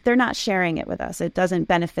happening, they're not sharing it with us. It doesn't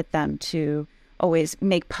benefit them to always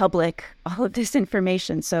make public all of this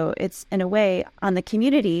information. So it's, in a way, on the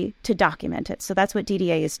community to document it. So that's what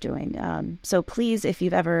DDA is doing. So please, if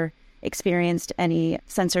you've ever experienced any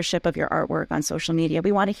censorship of your artwork on social media,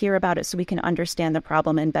 we want to hear about it so we can understand the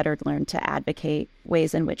problem and better learn to advocate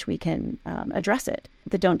ways in which we can address it.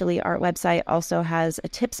 The Don't Delete Art website also has a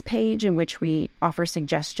tips page in which we offer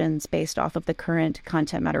suggestions based off of the current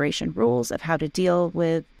content moderation rules of how to deal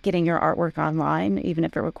with getting your artwork online, even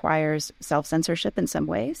if it requires self-censorship in some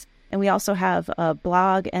ways. And we also have a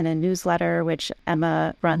blog and a newsletter, which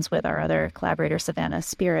Emma runs with our other collaborator, Savannah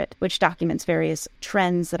Spirit, which documents various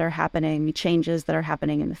trends that are happening, changes that are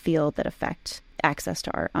happening in the field that affect access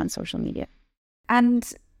to art on social media.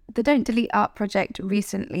 And the Don't Delete Art project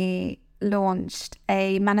recently launched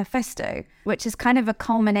a manifesto, which is kind of a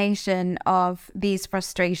culmination of these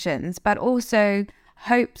frustrations, but also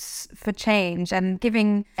hopes for change and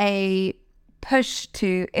giving a push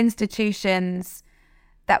to institutions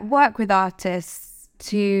that work with artists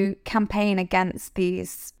to campaign against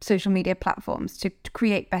these social media platforms, to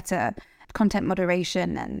create better content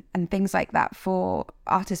moderation and things like that for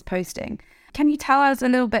artist posting. Can you tell us a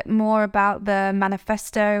little bit more about the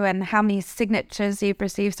manifesto and how many signatures you've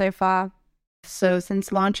received so far? So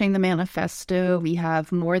since launching the manifesto, we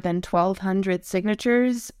have more than 1,200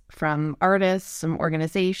 signatures from artists, some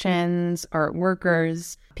organizations, art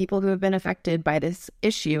workers, people who have been affected by this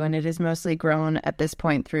issue. And it has mostly grown at this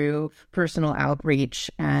point through personal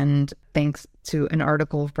outreach and thanks to an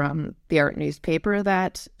article from the art newspaper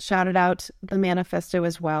that shouted out the manifesto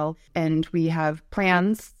as well. And we have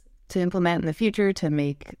plans to implement in the future to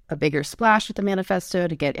make a bigger splash with the manifesto,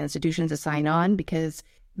 to get institutions to sign on, because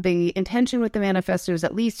the intention with the manifesto is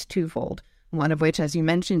at least twofold. One of which, as you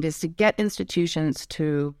mentioned, is to get institutions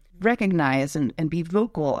to recognize and be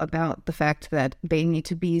vocal about the fact that they need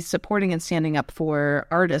to be supporting and standing up for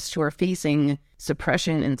artists who are facing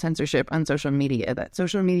suppression and censorship on social media. That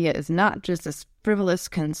social media is not just a frivolous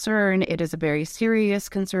concern, it is a very serious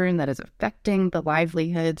concern that is affecting the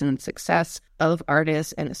livelihoods and success of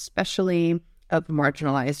artists, and especially of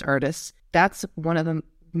marginalized artists. That's one of the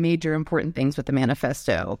major important things with the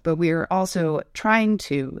manifesto. But we're also trying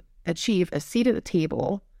to achieve a seat at the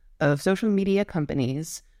table of social media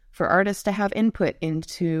companies for artists to have input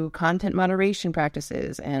into content moderation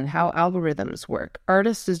practices and how algorithms work.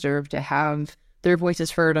 Artists deserve to have their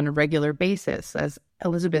voices heard on a regular basis. As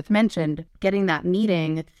Elizabeth mentioned, getting that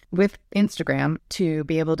meeting with Instagram to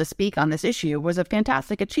be able to speak on this issue was a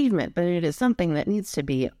fantastic achievement, but it is something that needs to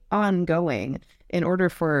be ongoing in order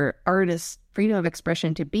for artists' freedom of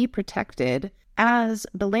expression to be protected as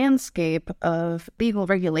the landscape of legal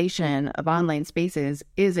regulation of online spaces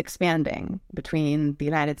is expanding, between the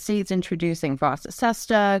United States introducing FOSTA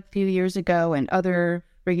SESTA a few years ago and other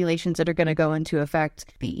regulations that are going to go into effect,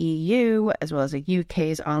 the EU, as well as the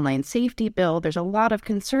UK's online safety bill. There's a lot of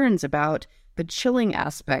concerns about the chilling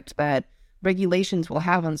aspect that regulations will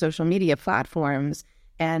have on social media platforms,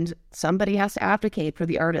 and somebody has to advocate for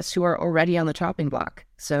the artists who are already on the chopping block.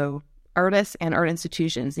 So artists and art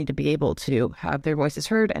institutions need to be able to have their voices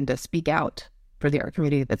heard and to speak out for the art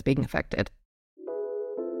community that's being affected.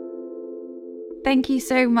 Thank you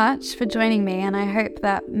so much for joining me, and I hope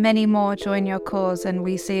that many more join your cause and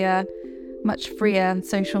we see a much freer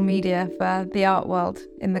social media for the art world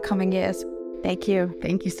in the coming years. Thank you.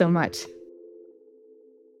 Thank you so much.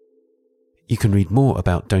 You can read more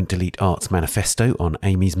about Don't Delete Art's manifesto on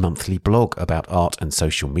Amy's monthly blog about art and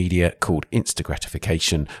social media called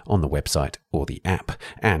Instagratification on the website or the app.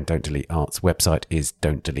 And Don't Delete Art's website is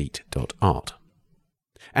don'tdelete.art.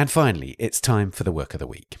 And finally, it's time for the work of the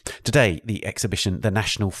week. Today, the exhibition The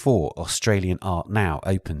National 4 Australian Art Now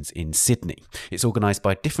opens in Sydney. It's organised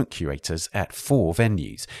by different curators at 4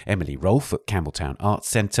 venues: Emily Rolfe at Campbelltown Arts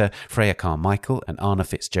Centre, Freya Carmichael and Anna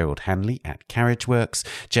Fitzgerald-Hanley at Carriageworks,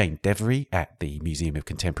 Jane Devery at the Museum of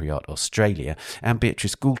Contemporary Art Australia, and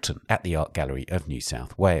Beatrice Goulton at the Art Gallery of New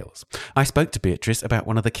South Wales. I spoke to Beatrice about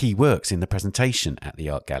one of the key works in the presentation at the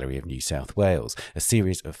Art Gallery of New South Wales, a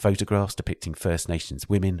series of photographs depicting First Nations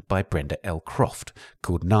women by Brenda L. Croft,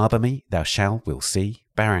 called Nabami, Thou Shall Will See,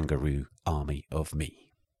 Barangaroo, Army of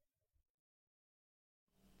Me.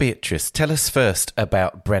 Beatrice, tell us first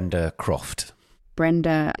about Brenda Croft.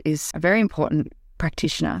 Brenda is a very important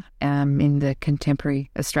practitioner in the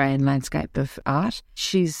contemporary Australian landscape of art.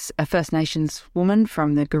 She's a First Nations woman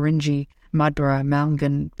from the Gurindji, Mudburra,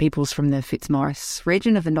 Malngan peoples from the Fitzmaurice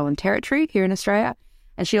region of the Northern Territory here in Australia.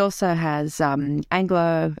 And she also has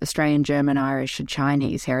Anglo, Australian, German, Irish and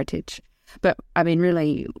Chinese heritage. But, I mean,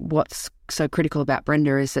 really what's so critical about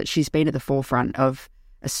Brenda is that she's been at the forefront of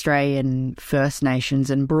Australian First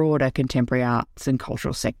Nations and broader contemporary arts and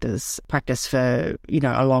cultural sectors practice for,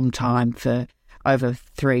 a long time, for over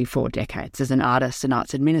 3-4 decades as an artist, an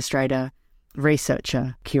arts administrator,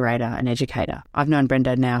 researcher, curator and educator. I've known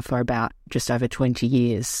Brenda now for about just over 20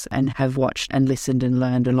 years and have watched and listened and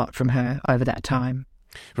learned a lot from her over that time.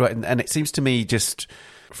 Right, and it seems to me, just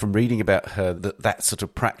from reading about her, that sort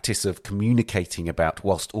of practice of communicating about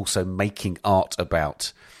whilst also making art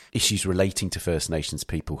about issues relating to First Nations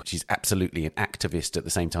people. She's absolutely an activist at the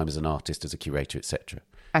same time as an artist, as a curator, etc.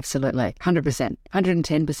 Absolutely, 100%,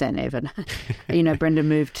 110% even. Brenda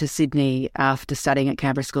moved to Sydney after studying at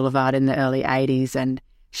Canberra School of Art in the early 80s, and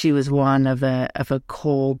she was one of a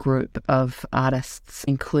core group of artists,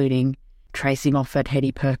 including Tracy Moffat,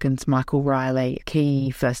 Hetty Perkins, Michael Riley,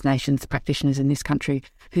 key First Nations practitioners in this country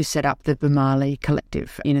who set up the Bumali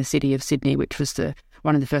Collective in the city of Sydney, which was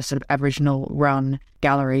one of the first sort of Aboriginal-run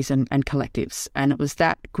galleries and collectives. And it was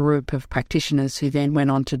that group of practitioners who then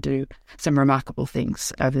went on to do some remarkable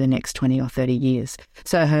things over the next 20 or 30 years.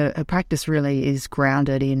 So her practice really is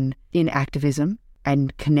grounded in activism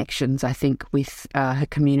and connections, I think, with her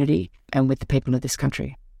community and with the people of this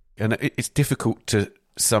country. And it's difficult to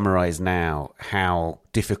summarise now how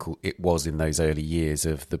difficult it was in those early years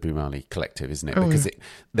of the Bumali Collective, isn't it? Because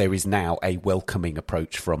there is now a welcoming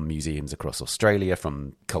approach from museums across Australia,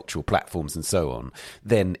 from cultural platforms and so on.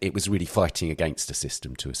 Then it was really fighting against a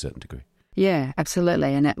system to a certain degree. Yeah,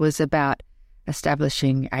 absolutely. And it was about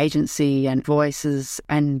establishing agency and voices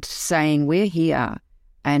and saying, we're here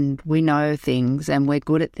and we know things and we're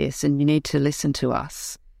good at this and you need to listen to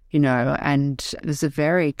us, and it was a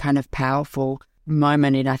very kind of powerful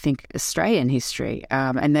moment in, I think, Australian history.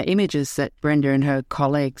 And the images that Brenda and her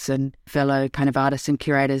colleagues and fellow kind of artists and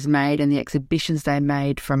curators made and the exhibitions they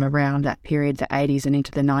made from around that period, the 80s and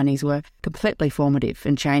into the 90s, were completely formative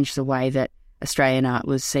and changed the way that Australian art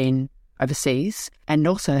was seen overseas and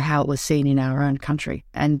also how it was seen in our own country.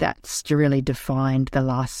 And that's really defined the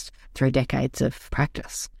last 3 decades of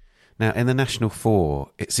practice. Now, in the National Four,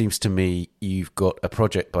 it seems to me you've got a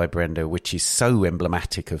project by Brenda which is so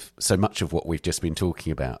emblematic of so much of what we've just been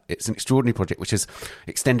talking about. It's an extraordinary project which has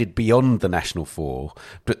extended beyond the National Four.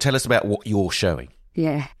 But tell us about what you're showing.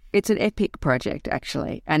 Yeah, it's an epic project,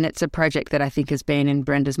 actually. And it's a project that I think has been in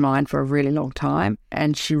Brenda's mind for a really long time.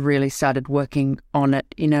 And she really started working on it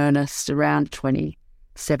in earnest around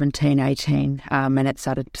 2017, 18, and it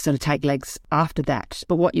started to sort of take legs after that.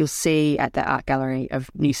 But what you'll see at the Art Gallery of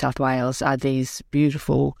New South Wales are these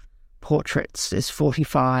beautiful portraits. There's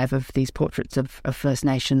 45 of these portraits of First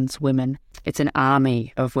Nations women. It's an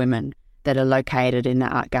army of women that are located in the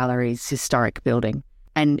Art Gallery's historic building.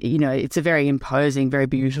 And, you know, it's a very imposing, very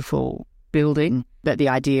beautiful building. But the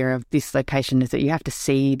idea of this location is that you have to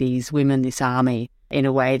see these women, this army, in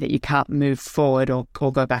a way that you can't move forward or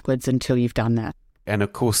go backwards until you've done that. And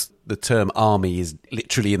of course, the term army is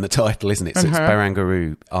literally in the title, isn't it? So it's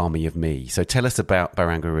Barangaroo, Army of Me. So tell us about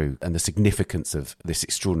Barangaroo and the significance of this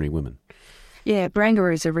extraordinary woman. Yeah,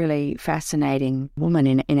 Barangaroo is a really fascinating woman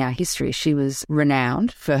in our history. She was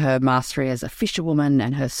renowned for her mastery as a fisherwoman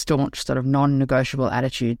and her staunch sort of non-negotiable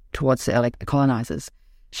attitude towards the colonisers.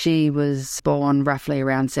 She was born roughly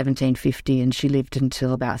around 1750 and she lived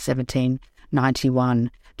until about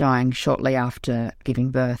 1791, dying shortly after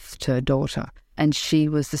giving birth to a daughter. And she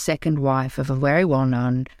was the second wife of a very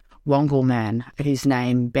well-known Wongal man whose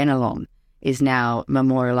name, Bennelong, is now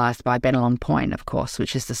memorialised by Bennelong Point, of course,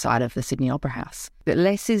 which is the site of the Sydney Opera House. But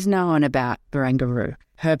less is known about Barangaroo.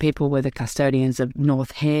 Her people were the custodians of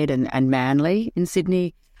North Head and Manly in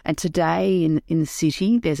Sydney. And today in the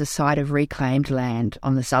city, there's a site of reclaimed land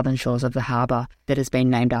on the southern shores of the harbour that has been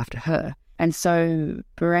named after her. And so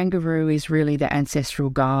Barangaroo is really the ancestral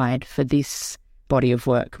guide for this body of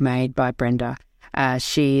work made by Brenda.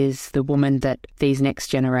 She is the woman that these next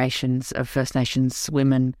generations of First Nations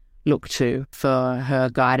women look to for her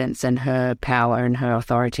guidance and her power and her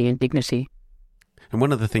authority and dignity. And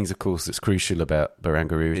one of the things, of course, that's crucial about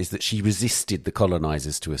Barangaroo is that she resisted the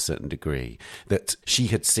colonisers to a certain degree, that she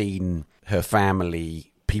had seen her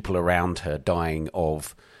family, people around her dying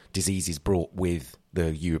of diseases brought with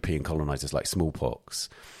the European colonisers like smallpox.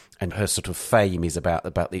 And her sort of fame is about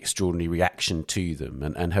the extraordinary reaction to them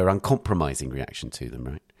and her uncompromising reaction to them,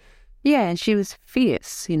 right? Yeah, and she was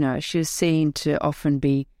fierce, you know. She was seen to often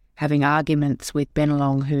be having arguments with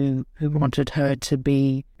Bennelong who wanted her to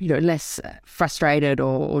be, you know, less frustrated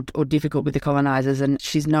or difficult with the colonisers. And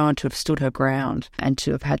she's known to have stood her ground and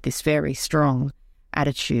to have had this very strong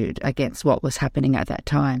attitude against what was happening at that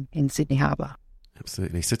time in Sydney Harbour.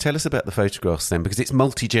 Absolutely. So tell us about the photographs then, because it's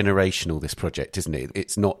multi-generational, this project, isn't it?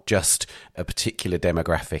 It's not just a particular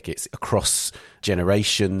demographic. It's across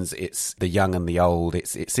generations. It's the young and the old.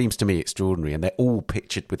 It seems to me extraordinary. And they're all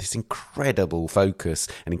pictured with this incredible focus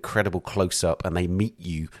and incredible close-up, and they meet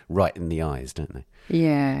you right in the eyes, don't they?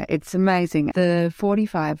 Yeah, it's amazing. The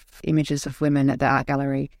 45 images of women at the Art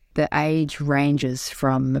Gallery, the age ranges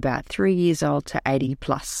from about 3 years old to 80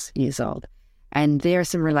 plus years old. And there are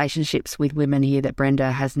some relationships with women here that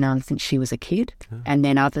Brenda has known since she was a kid, and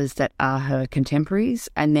then others that are her contemporaries,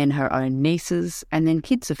 and then her own nieces, and then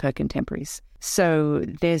kids of her contemporaries. So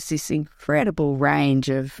there's this incredible range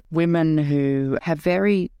of women who have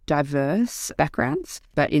very diverse backgrounds,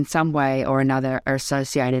 but in some way or another are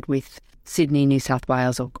associated with Sydney, New South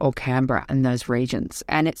Wales or Canberra and those regions.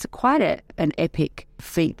 And it's quite an epic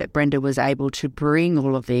feat that Brenda was able to bring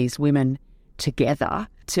all of these women together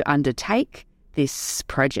to undertake this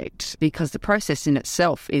project, because the process in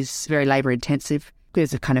itself is very labour intensive.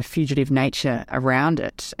 There's a kind of fugitive nature around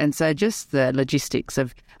it. And so just the logistics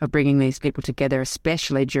of bringing these people together,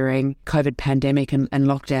 especially during COVID pandemic and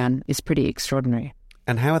lockdown, is pretty extraordinary.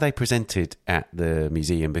 And how are they presented at the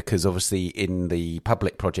museum? Because obviously in the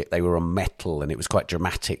public project they were on metal and it was quite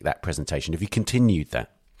dramatic, that presentation. Have you continued that?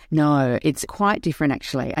 No, it's quite different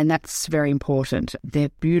actually, and that's very important. They're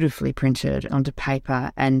beautifully printed onto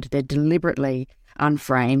paper and they're deliberately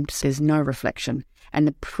unframed. There's no reflection. And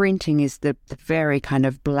the printing is the very kind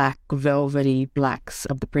of black, velvety blacks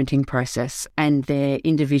of the printing process, and they're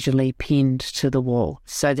individually pinned to the wall.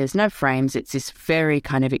 So there's no frames. It's this very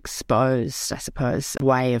kind of exposed, I suppose,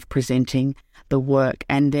 way of presenting the work,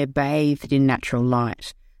 and they're bathed in natural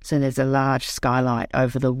light. So there's a large skylight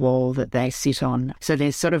over the wall that they sit on. So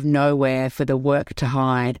there's sort of nowhere for the work to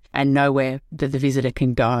hide and nowhere that the visitor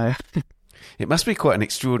can go. It must be quite an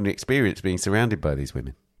extraordinary experience being surrounded by these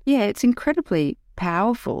women. Yeah, it's incredibly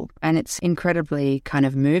powerful and it's incredibly kind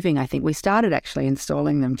of moving. I think we started actually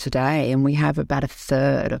installing them today and we have about a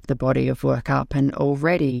third of the body of work up, and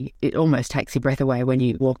already it almost takes your breath away when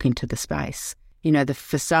you walk into the space. the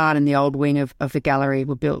facade and the old wing of the gallery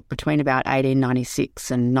were built between about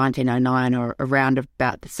 1896 and 1909, or around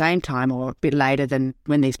about the same time or a bit later than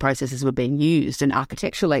when these processes were being used. And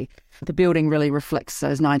architecturally, the building really reflects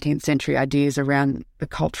those 19th century ideas around the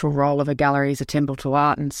cultural role of a gallery as a temple to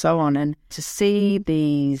art and so on. And to see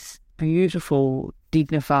these beautiful,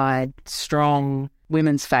 dignified, strong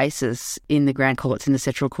women's faces in the grand courts, in the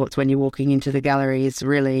central courts when you're walking into the gallery is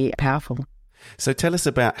really powerful. So tell us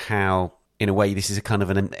about how, in a way, this is a kind of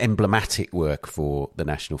an emblematic work for the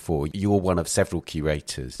National Four. You're one of several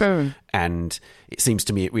curators, and it seems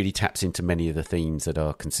to me it really taps into many of the themes that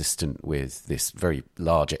are consistent with this very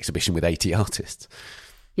large exhibition with 80 artists.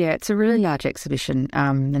 Yeah, it's a really large exhibition,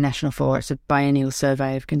 the National Four. It's a biennial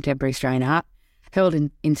survey of contemporary Australian art, held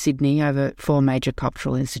in Sydney over 4 major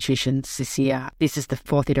cultural institutions this year. This is the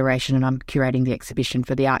 4th iteration, and I'm curating the exhibition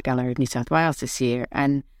for the Art Gallery of New South Wales this year.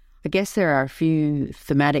 And I guess there are a few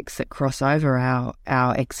thematics that cross over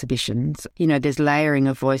our exhibitions. There's layering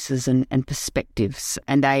of voices and perspectives,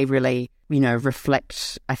 and they really,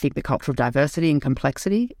 reflect, I think, the cultural diversity and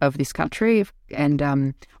complexity of this country, and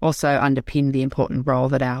also underpin the important role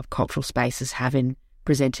that our cultural spaces have in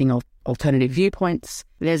presenting alternative viewpoints.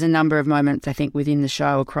 There's a number of moments, I think, within the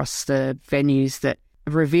show across the venues that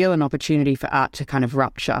reveal an opportunity for art to kind of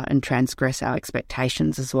rupture and transgress our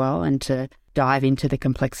expectations as well, and to dive into the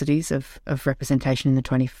complexities of representation in the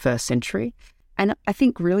 21st century. And I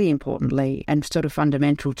think really importantly, and sort of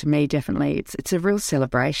fundamental to me, definitely, it's a real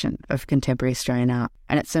celebration of contemporary Australian art.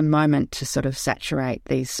 And it's a moment to sort of saturate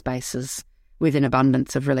these spaces with an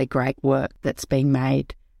abundance of really great work that's being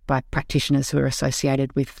made by practitioners who are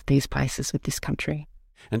associated with these places, with this country.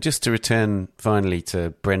 And just to return finally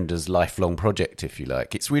to Brenda's lifelong project, if you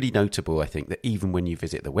like, it's really notable, I think, that even when you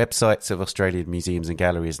visit the websites of Australian museums and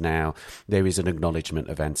galleries now, there is an acknowledgement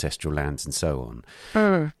of ancestral lands and so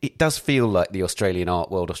on. It does feel like the Australian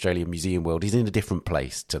art world, Australian museum world is in a different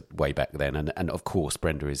place to way back then. And of course,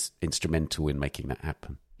 Brenda is instrumental in making that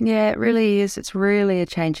happen. Yeah, it really is. It's really a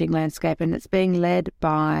changing landscape, and it's being led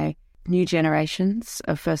by new generations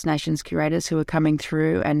of First Nations curators who are coming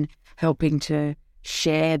through and helping to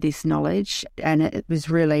share this knowledge. And it was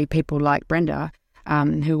really people like Brenda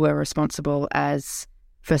who were responsible as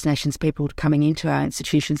First Nations people coming into our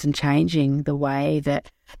institutions and changing the way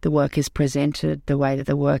that the work is presented, the way that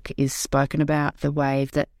the work is spoken about, the way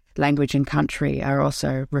that language and country are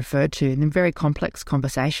also referred to in very complex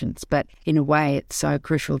conversations. But in a way, it's so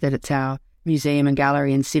crucial that it's our museum and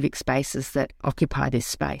gallery and civic spaces that occupy this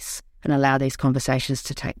space and allow these conversations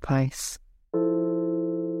to take place.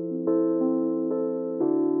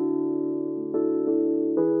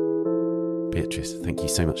 Beatrice, thank you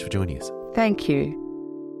so much for joining us. Thank you.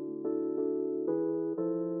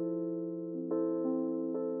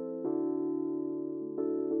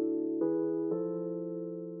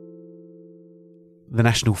 The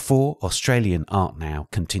National Four Australian Art Now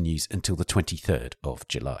continues until the 23rd of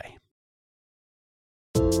July.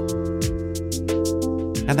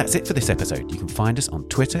 And that's it for this episode. You can find us on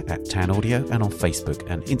Twitter at TanAudio and on Facebook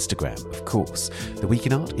and Instagram, of course. The Week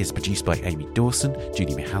in Art is produced by Amy Dawson,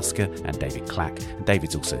 Julie Michalska and David Clack. And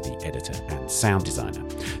David's also the editor and sound designer.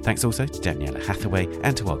 Thanks also to Daniela Hathaway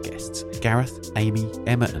and to our guests, Gareth, Amy,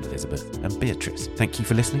 Emma and Elizabeth and Beatrice. Thank you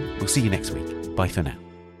for listening. We'll see you next week. Bye for now.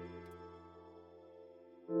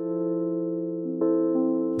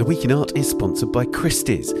 The Week in Art is sponsored by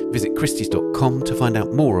Christie's. Visit christies.com to find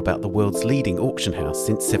out more about the world's leading auction house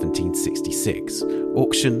since 1766.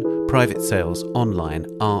 Auction, private sales, online,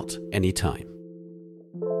 art, anytime.